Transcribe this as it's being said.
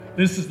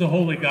This is the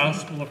Holy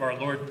Gospel of our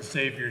Lord and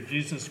Savior,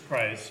 Jesus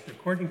Christ,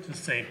 according to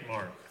St.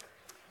 Mark.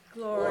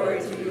 Glory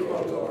to you,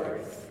 O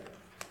Lord.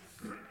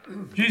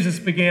 Jesus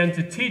began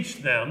to teach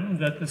them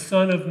that the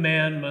Son of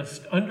Man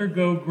must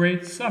undergo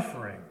great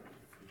suffering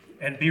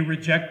and be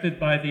rejected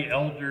by the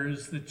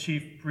elders, the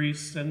chief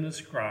priests, and the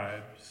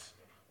scribes,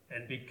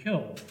 and be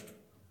killed,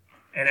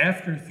 and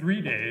after 3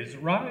 days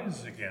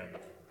rise again.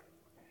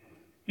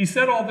 He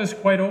said all this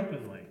quite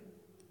openly.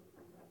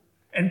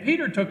 And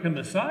Peter took him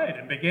aside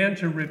and began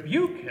to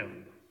rebuke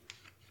him.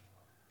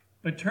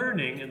 But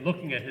turning and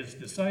looking at his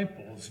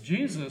disciples,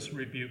 Jesus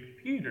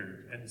rebuked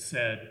Peter and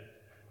said,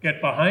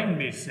 "Get behind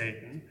me,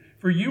 Satan,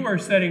 for you are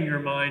setting your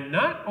mind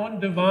not on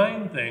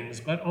divine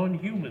things, but on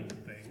human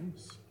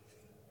things."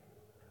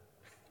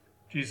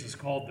 Jesus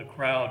called the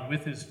crowd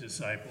with his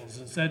disciples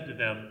and said to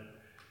them,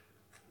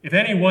 "If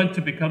any want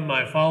to become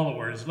my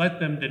followers, let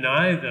them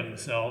deny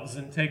themselves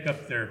and take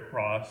up their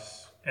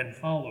cross and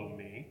follow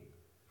me.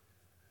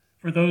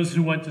 For those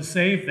who want to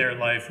save their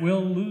life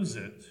will lose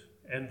it,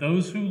 and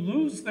those who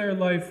lose their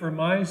life for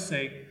my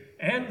sake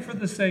and for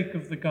the sake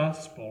of the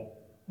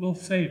gospel will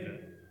save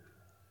it.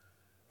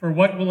 For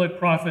what will it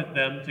profit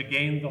them to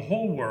gain the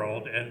whole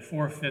world and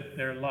forfeit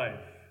their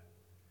life?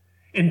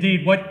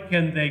 Indeed, what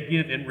can they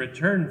give in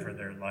return for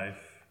their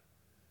life?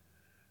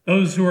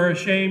 Those who are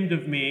ashamed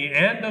of me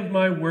and of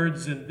my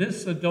words in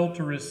this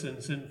adulterous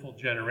and sinful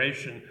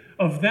generation,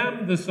 of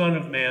them the Son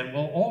of Man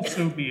will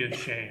also be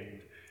ashamed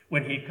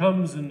when he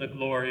comes in the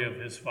glory of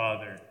his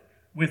Father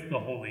with the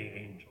holy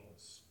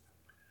angels."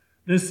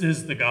 This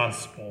is the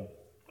gospel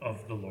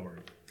of the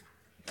Lord.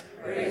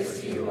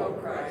 Praise to you, O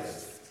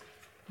Christ.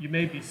 You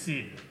may be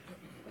seated.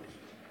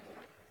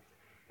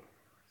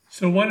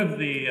 So one of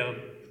the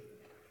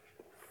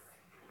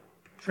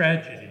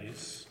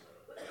tragedies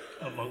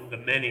among the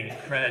many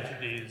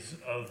tragedies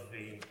of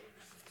the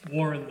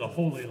war in the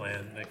Holy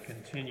Land that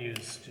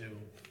continues to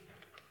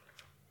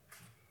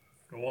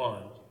go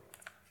on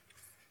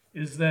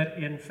is that,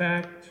 in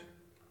fact,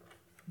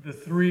 the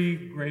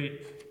three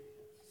great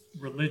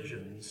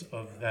religions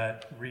of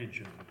that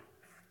region,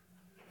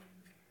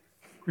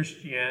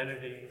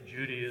 Christianity,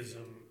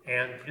 Judaism,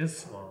 and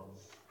Islam,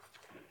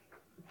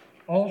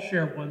 all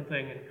share one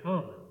thing in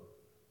common.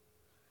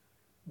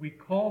 We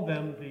call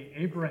them the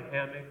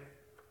Abrahamic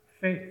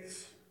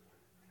faiths.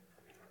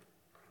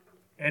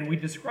 And we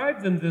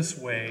describe them this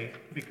way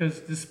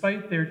because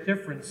despite their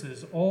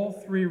differences, all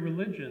three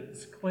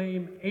religions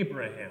claim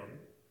Abraham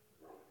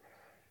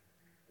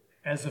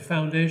as a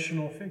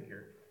foundational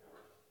figure.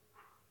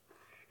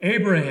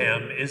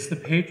 Abraham is the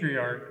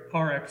patriarch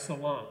par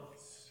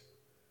excellence,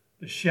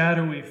 the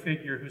shadowy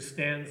figure who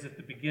stands at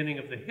the beginning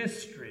of the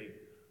history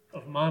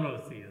of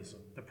monotheism,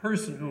 the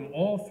person whom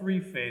all three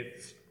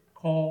faiths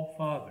call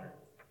Father.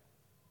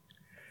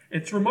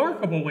 It's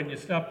remarkable when you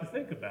stop to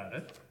think about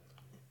it.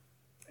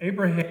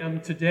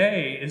 Abraham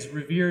today is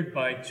revered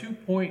by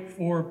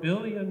 2.4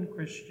 billion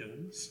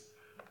Christians,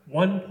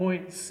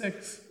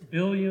 1.6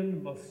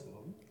 billion Muslims,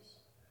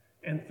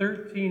 and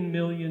 13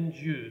 million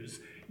Jews.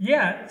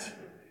 Yet,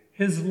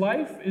 his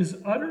life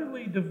is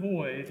utterly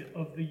devoid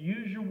of the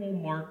usual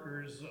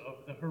markers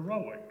of the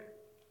heroic.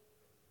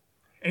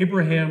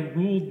 Abraham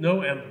ruled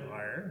no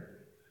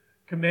empire,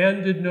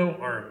 commanded no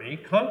army,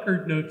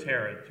 conquered no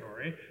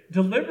territory,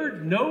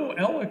 delivered no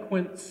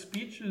eloquent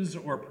speeches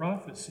or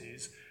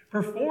prophecies,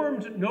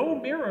 performed no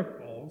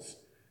miracles,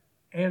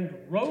 and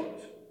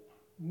wrote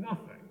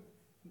nothing.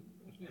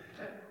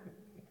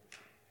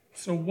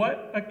 So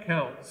what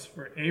accounts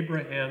for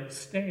Abraham's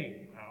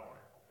staying power,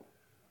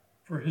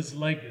 for his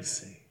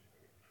legacy?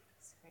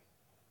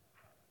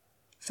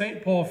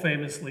 St. Paul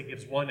famously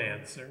gives one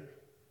answer,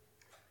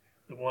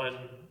 the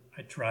one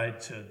I tried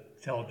to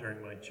tell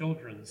during my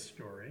children's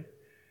story,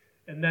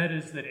 and that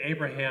is that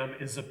Abraham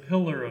is a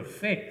pillar of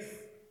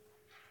faith,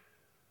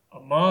 a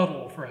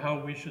model for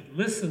how we should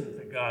listen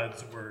to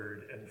God's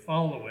word and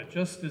follow it,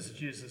 just as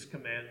Jesus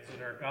commands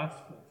in our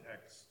gospel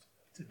text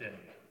today.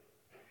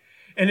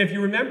 And if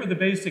you remember the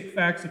basic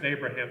facts of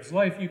Abraham's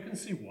life, you can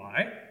see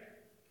why.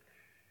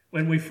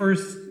 When we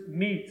first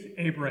meet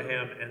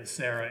Abraham and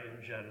Sarah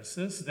in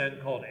Genesis, then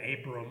called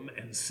Abram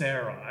and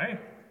Sarai,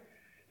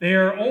 they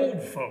are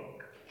old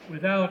folk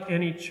without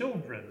any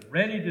children,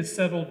 ready to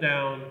settle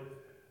down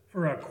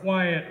for a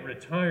quiet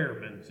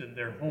retirement in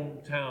their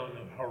hometown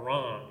of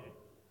Haran.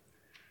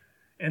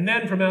 And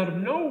then from out of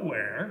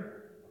nowhere,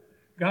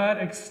 God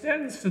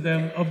extends to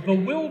them a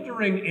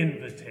bewildering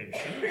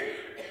invitation.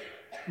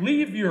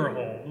 Leave your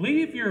home,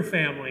 leave your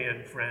family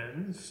and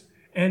friends,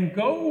 and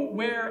go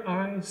where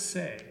I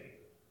say.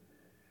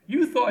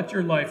 You thought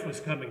your life was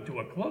coming to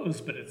a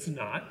close, but it's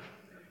not.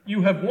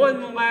 You have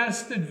one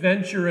last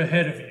adventure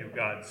ahead of you,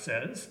 God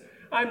says.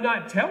 I'm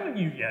not telling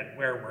you yet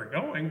where we're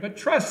going, but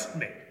trust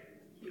me.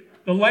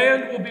 The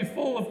land will be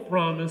full of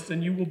promise,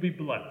 and you will be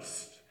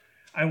blessed.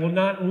 I will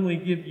not only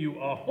give you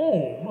a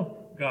home,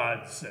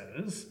 God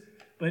says,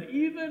 but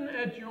even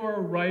at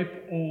your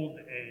ripe old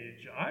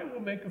age, I will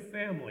make a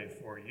family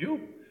for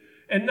you,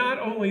 And not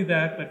only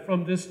that, but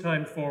from this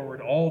time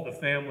forward, all the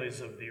families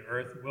of the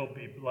earth will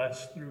be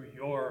blessed through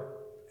your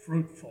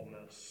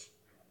fruitfulness.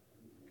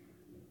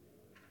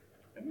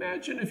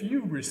 Imagine if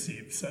you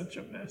received such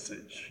a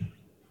message.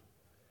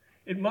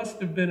 It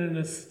must have been an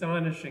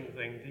astonishing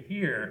thing to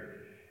hear,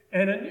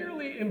 and a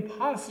nearly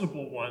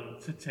impossible one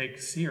to take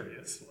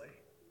seriously.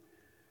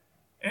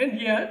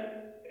 And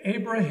yet,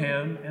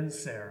 Abram and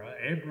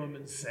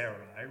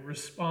Sarai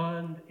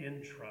respond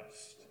in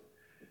trust.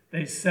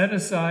 They set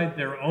aside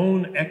their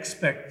own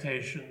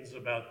expectations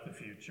about the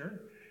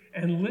future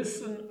and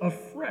listen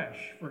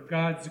afresh for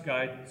God's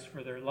guidance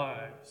for their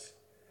lives.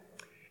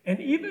 And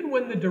even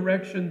when the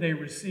direction they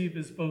receive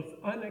is both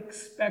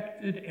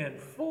unexpected and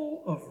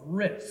full of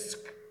risk,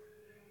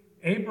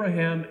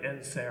 Abraham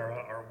and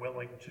Sarah are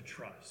willing to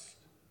trust.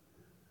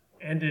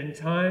 And in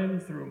time,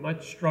 through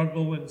much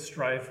struggle and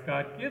strife,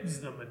 God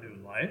gives them a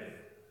new life,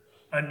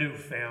 a new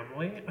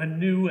family, a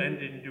new and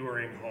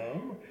enduring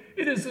home.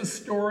 It is a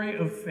story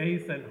of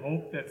faith and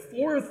hope that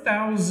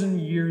 4,000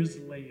 years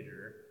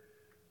later,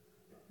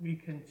 we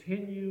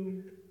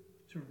continue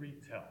to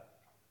retell.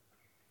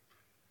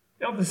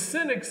 Now, the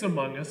cynics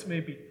among us may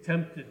be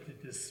tempted to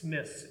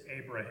dismiss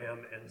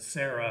Abraham and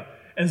Sarah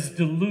as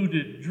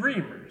deluded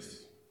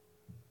dreamers.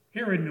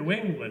 Here in New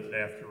England,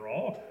 after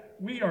all,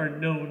 we are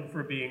known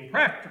for being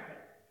practical,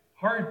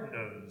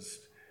 hard-nosed,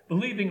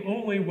 believing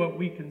only what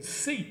we can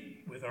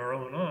see with our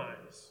own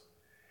eyes.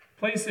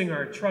 Placing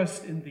our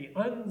trust in the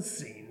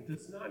unseen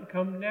does not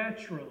come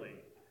naturally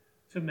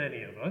to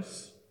many of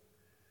us.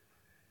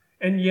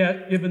 And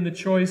yet, given the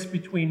choice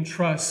between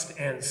trust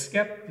and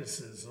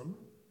skepticism,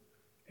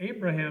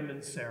 Abraham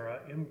and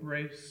Sarah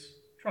embrace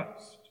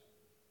trust.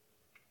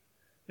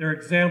 Their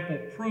example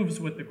proves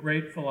what the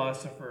great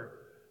philosopher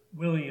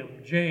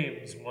William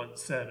James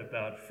once said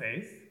about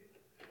faith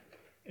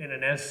in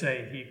an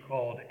essay he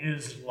called,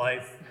 "Is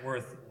Life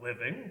Worth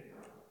Living?"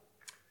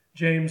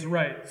 James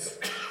writes,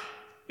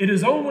 "It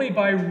is only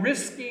by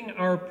risking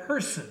our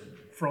person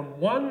from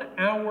one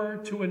hour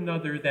to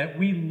another that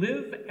we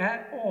live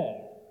at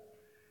all,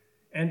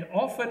 and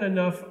often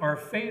enough our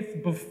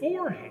faith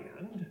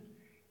beforehand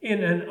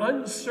in an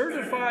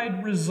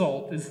uncertified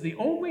result is the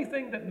only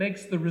thing that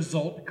makes the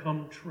result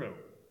come true.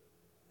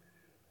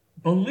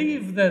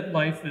 Believe that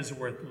life is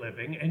worth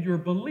living, and your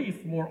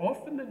belief, more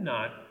often than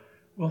not,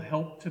 will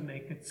help to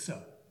make it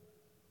so."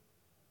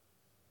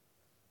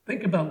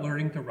 Think about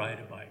learning to ride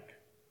a bike.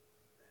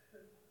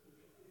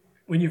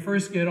 When you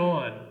first get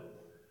on,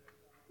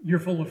 you're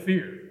full of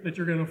fear that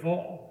you're going to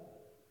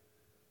fall.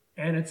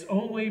 And it's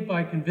only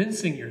by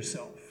convincing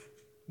yourself,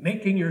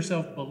 making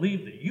yourself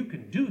believe that you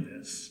can do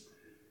this,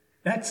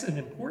 that's an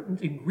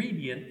important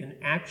ingredient in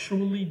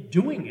actually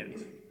doing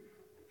it.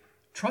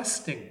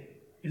 Trusting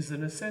is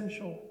an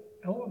essential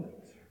element.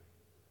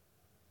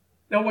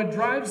 Now, what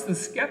drives the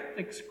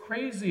skeptics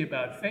crazy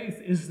about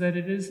faith is that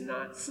it is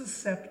not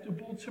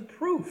susceptible to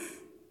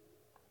proof.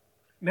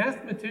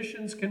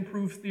 Mathematicians can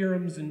prove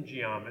theorems in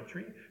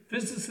geometry.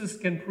 Physicists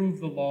can prove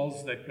the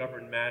laws that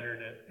govern matter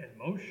and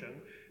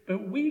motion.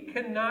 But we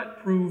cannot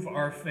prove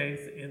our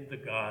faith in the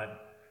God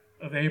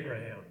of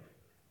Abraham.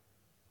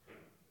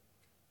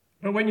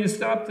 But when you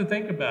stop to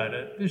think about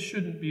it, this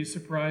shouldn't be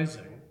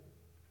surprising.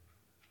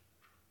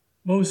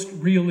 Most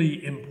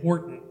really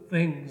important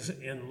things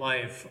in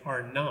life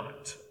are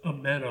not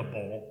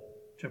amenable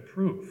to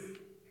proof.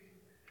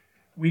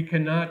 We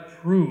cannot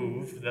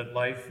prove that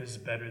life is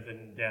better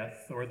than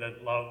death, or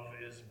that love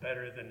is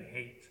better than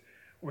hate,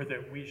 or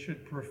that we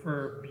should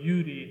prefer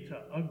beauty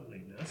to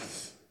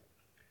ugliness.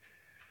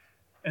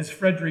 As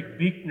Frederick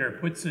Buechner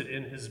puts it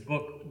in his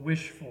book,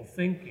 Wishful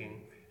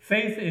Thinking,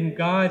 faith in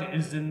God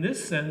is in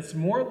this sense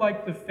more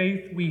like the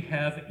faith we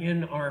have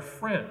in our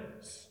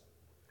friends.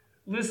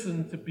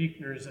 Listen to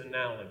Buechner's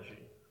analogy.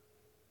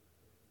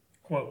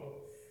 Quote,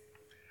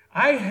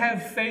 "I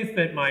have faith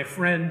that my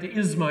friend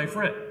is my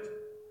friend.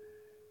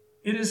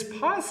 It is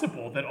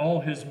possible that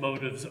all his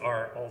motives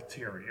are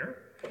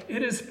ulterior.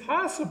 It is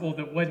possible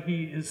that what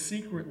he is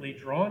secretly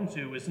drawn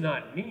to is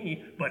not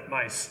me, but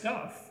my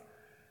stuff.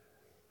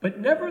 But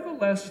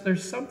nevertheless,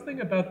 there's something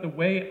about the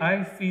way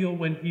I feel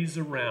when he's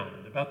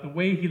around, about the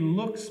way he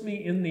looks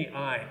me in the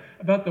eye,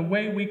 about the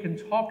way we can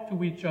talk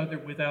to each other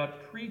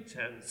without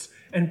pretense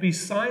and be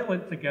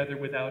silent together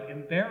without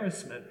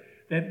embarrassment,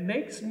 that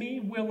makes me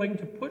willing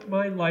to put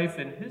my life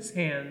in his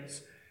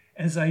hands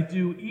as I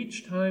do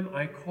each time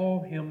I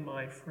call him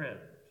my friend.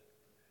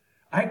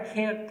 I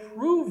can't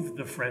prove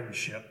the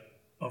friendship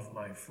of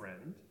my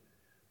friend.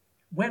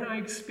 When I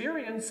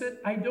experience it,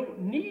 I don't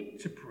need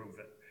to prove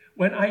it.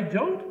 When I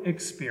don't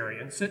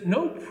experience it,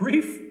 no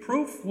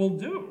proof will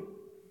do.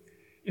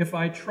 If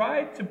I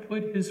tried to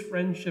put his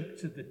friendship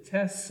to the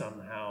test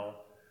somehow,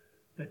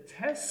 the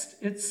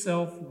test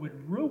itself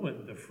would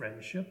ruin the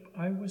friendship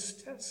I was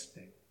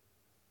testing."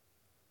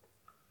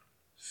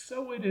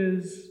 So it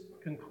is,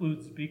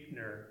 concludes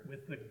Buechner,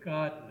 with the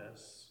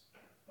godness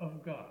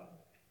of God.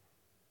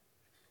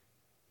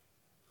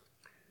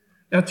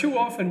 Now, too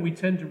often we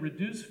tend to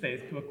reduce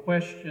faith to a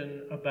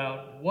question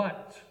about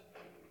what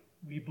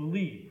we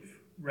believe.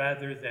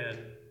 rather than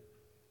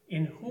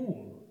in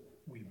whom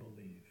we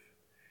believe.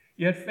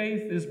 Yet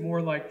faith is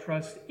more like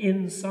trust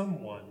in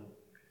someone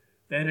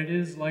than it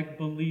is like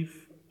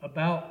belief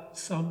about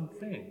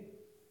something.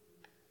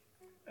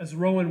 As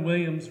Rowan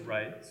Williams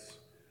writes,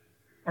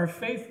 our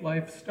faith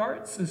life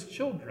starts as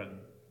children.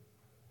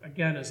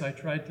 Again, as I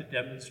tried to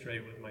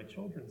demonstrate with my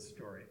children's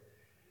story,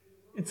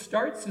 it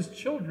starts as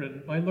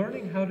children by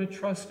learning how to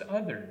trust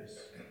others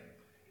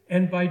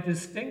and by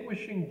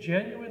distinguishing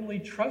genuinely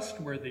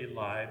trustworthy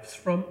lives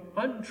from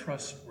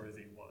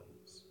untrustworthy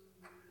ones.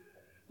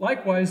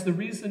 Likewise, the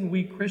reason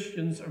we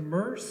Christians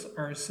immerse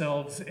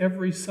ourselves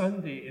every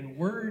Sunday in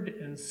word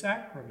and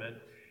sacrament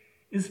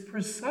is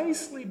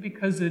precisely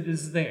because it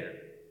is there,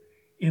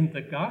 in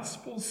the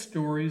gospel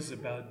stories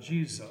about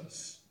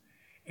Jesus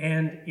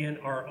and in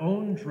our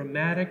own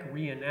dramatic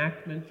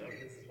reenactment of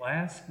his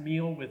last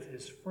meal with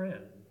his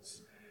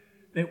friends,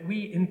 that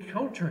we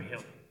encounter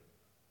him,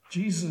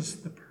 Jesus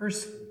the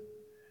person,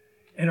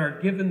 and are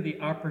given the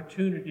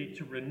opportunity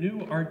to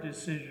renew our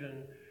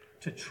decision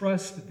to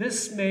trust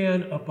this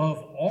man above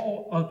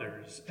all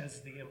others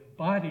as the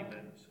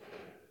embodiment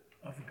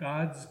of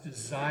God's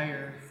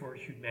desire for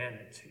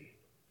humanity.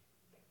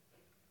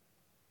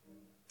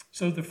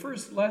 So the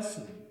first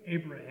lesson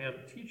Abraham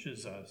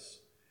teaches us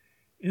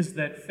is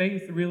that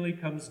faith really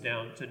comes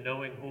down to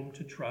knowing whom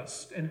to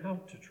trust and how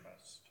to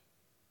trust.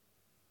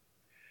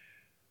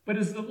 But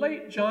as the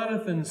late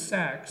Jonathan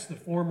Sacks, the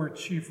former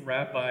chief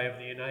rabbi of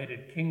the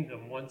United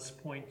Kingdom, once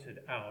pointed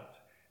out,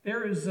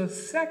 there is a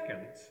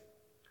second,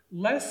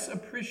 less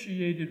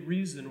appreciated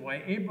reason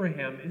why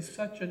Abraham is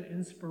such an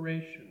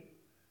inspiration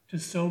to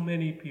so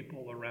many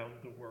people around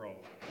the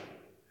world.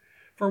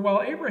 For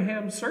while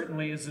Abraham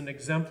certainly is an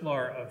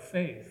exemplar of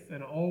faith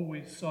and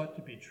always sought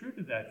to be true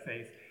to that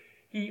faith,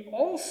 he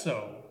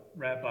also,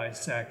 Rabbi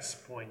Sacks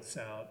points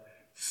out,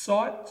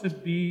 sought to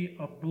be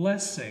a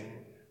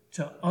blessing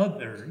to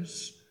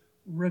others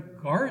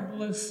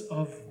regardless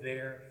of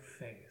their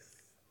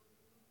faith.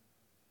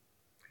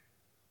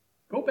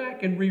 Go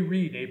back and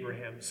reread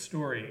Abraham's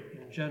story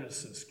in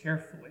Genesis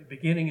carefully,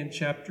 beginning in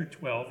chapter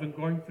 12 and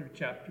going through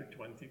chapter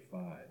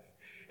 25.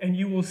 And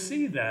you will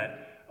see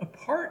that,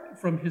 apart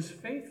from his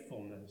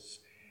faithfulness,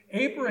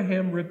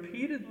 Abraham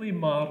repeatedly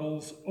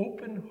models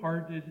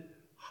open-hearted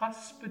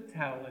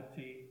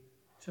hospitality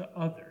to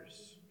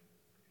others.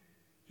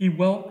 He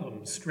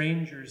welcomes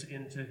strangers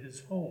into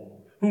his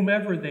home,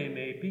 whomever they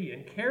may be,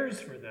 and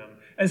cares for them,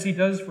 as he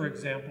does, for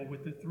example,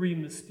 with the 3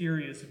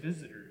 mysterious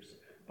visitors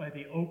by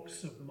the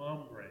oaks of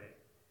Mamre.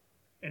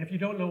 And if you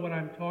don't know what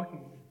I'm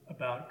talking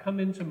about, come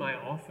into my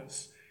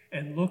office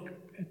and look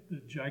at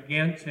the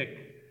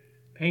gigantic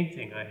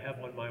painting I have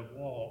on my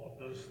wall of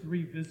those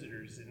 3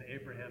 visitors in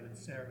Abraham and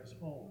Sarah's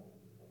home.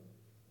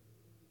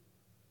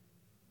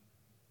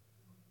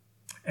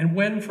 And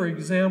when, for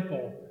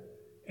example,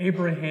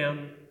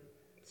 Abraham's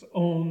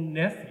own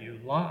nephew,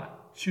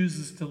 Lot,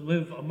 chooses to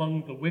live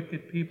among the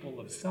wicked people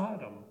of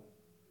Sodom,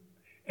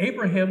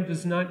 Abraham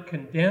does not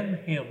condemn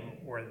him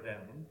or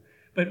them,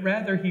 but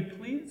rather he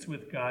pleads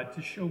with God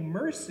to show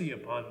mercy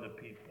upon the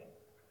people,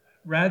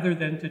 rather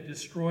than to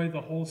destroy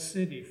the whole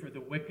city for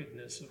the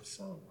wickedness of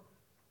some.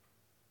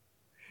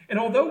 And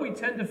although we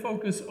tend to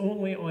focus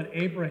only on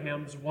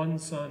Abraham's one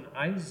son,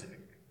 Isaac,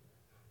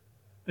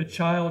 the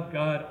child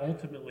God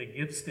ultimately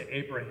gives to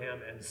Abraham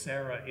and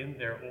Sarah in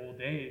their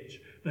old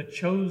age, the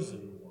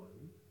chosen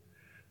one,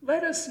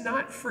 let us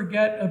not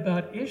forget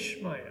about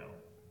Ishmael,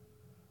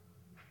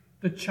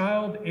 the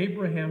child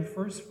Abraham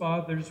first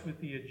fathers with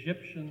the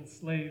Egyptian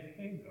slave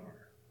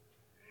Hagar,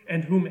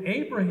 and whom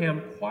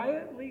Abraham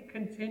quietly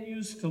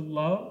continues to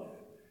love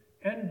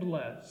and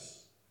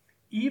bless,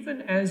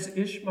 even as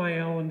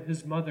Ishmael and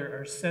his mother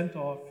are sent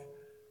off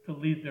to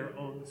lead their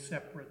own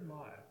separate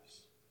lives.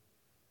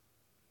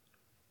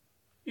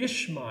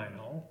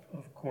 Ishmael,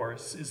 of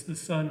course, is the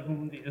son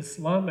whom the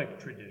Islamic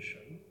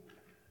tradition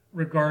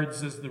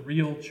regards as the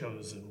real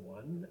chosen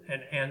one,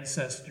 an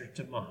ancestor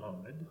to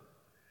Muhammad.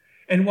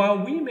 And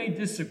while we may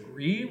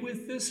disagree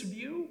with this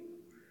view,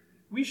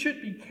 we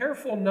should be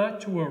careful not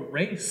to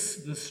erase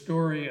the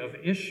story of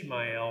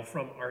Ishmael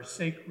from our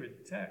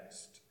sacred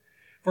text.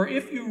 For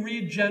if you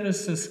read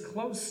Genesis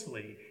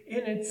closely,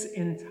 in its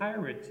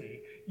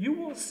entirety, you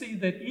will see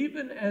that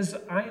even as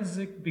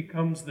Isaac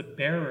becomes the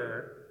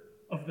bearer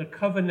of the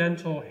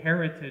covenantal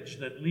heritage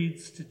that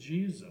leads to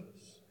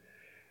Jesus,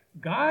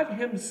 God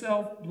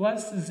himself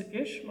blesses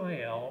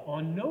Ishmael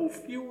on no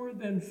fewer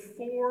than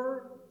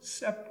 4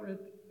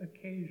 separate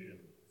occasions.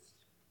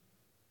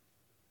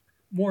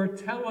 More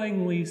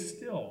tellingly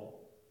still,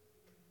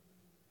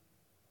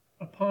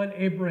 upon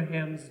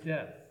Abraham's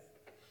death,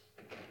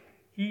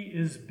 he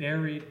is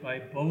buried by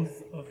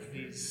both of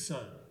these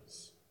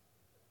sons,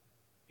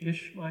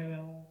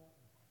 Ishmael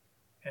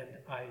and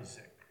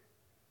Isaac,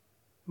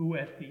 who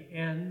at the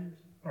end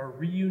are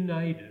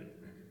reunited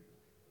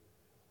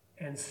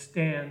and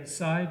stand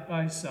side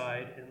by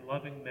side in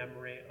loving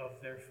memory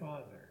of their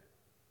father.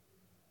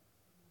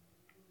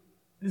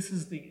 This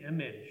is the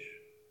image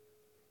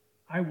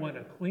I want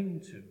to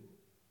cling to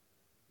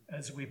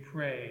as we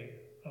pray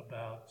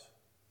about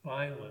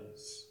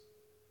violence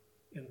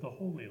in the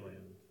Holy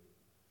Land.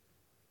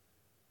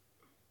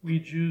 We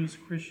Jews,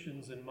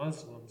 Christians, and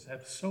Muslims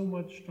have so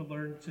much to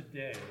learn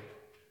today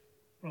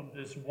from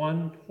this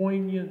one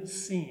poignant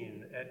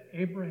scene at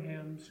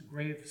Abraham's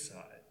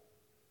graveside.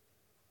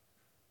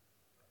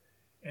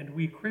 And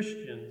we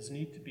Christians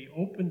need to be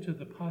open to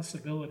the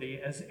possibility,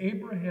 as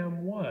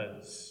Abraham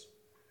was,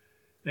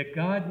 that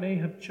God may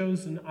have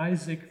chosen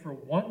Isaac for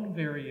one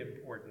very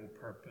important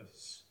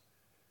purpose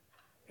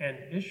and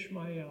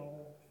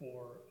Ishmael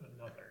for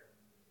another.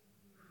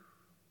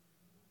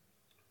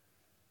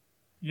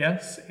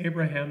 Yes,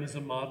 Abraham is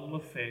a model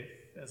of faith,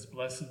 as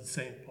Blessed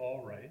St.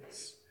 Paul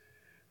writes,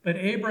 but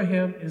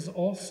Abraham is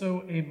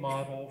also a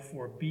model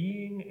for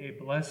being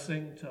a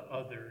blessing to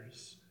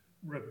others,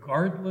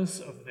 regardless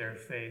of their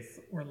faith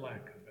or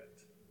lack of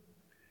it.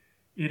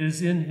 It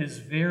is in his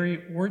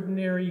very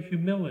ordinary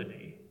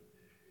humility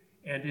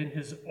and in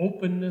his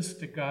openness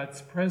to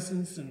God's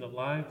presence in the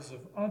lives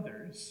of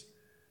others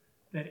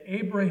that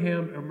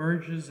Abraham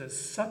emerges as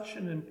such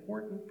an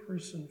important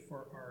person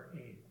for our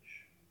age.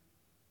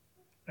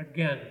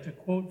 Again, to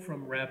quote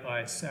from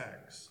Rabbi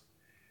Sachs,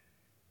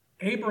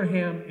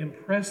 Abraham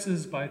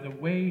impresses by the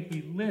way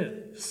he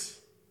lives,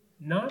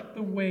 not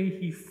the way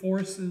he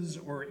forces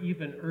or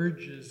even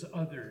urges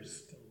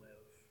others to live.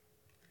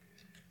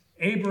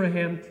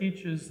 Abraham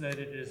teaches that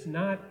it is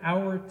not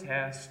our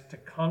task to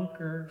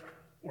conquer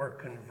or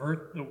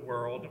convert the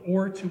world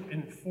or to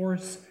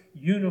enforce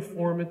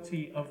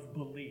uniformity of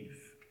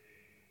belief.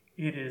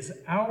 It is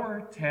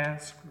our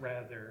task,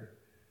 rather,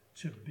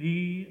 to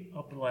be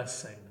a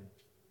blessing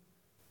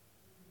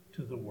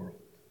to the world.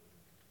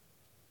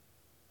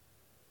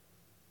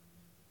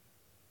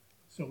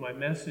 So my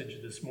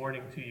message this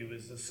morning to you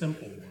is a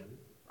simple one.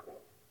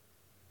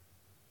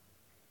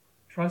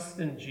 Trust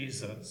in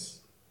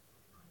Jesus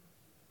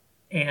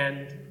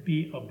and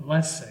be a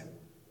blessing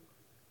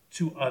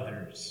to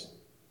others,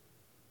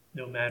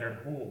 no matter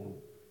whom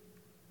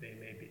they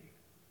may be.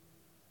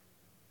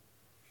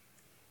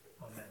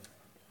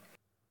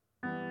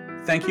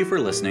 Amen. Thank you for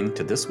listening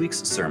to this week's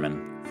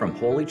sermon from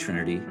Holy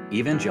Trinity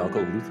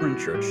Evangelical Lutheran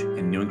Church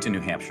in Newington,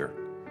 New Hampshire,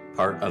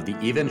 part of the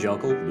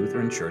Evangelical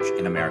Lutheran Church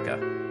in America.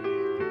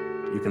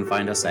 You can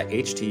find us at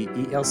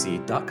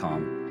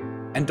hteLC.com,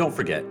 and don't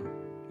forget,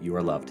 you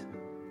are loved.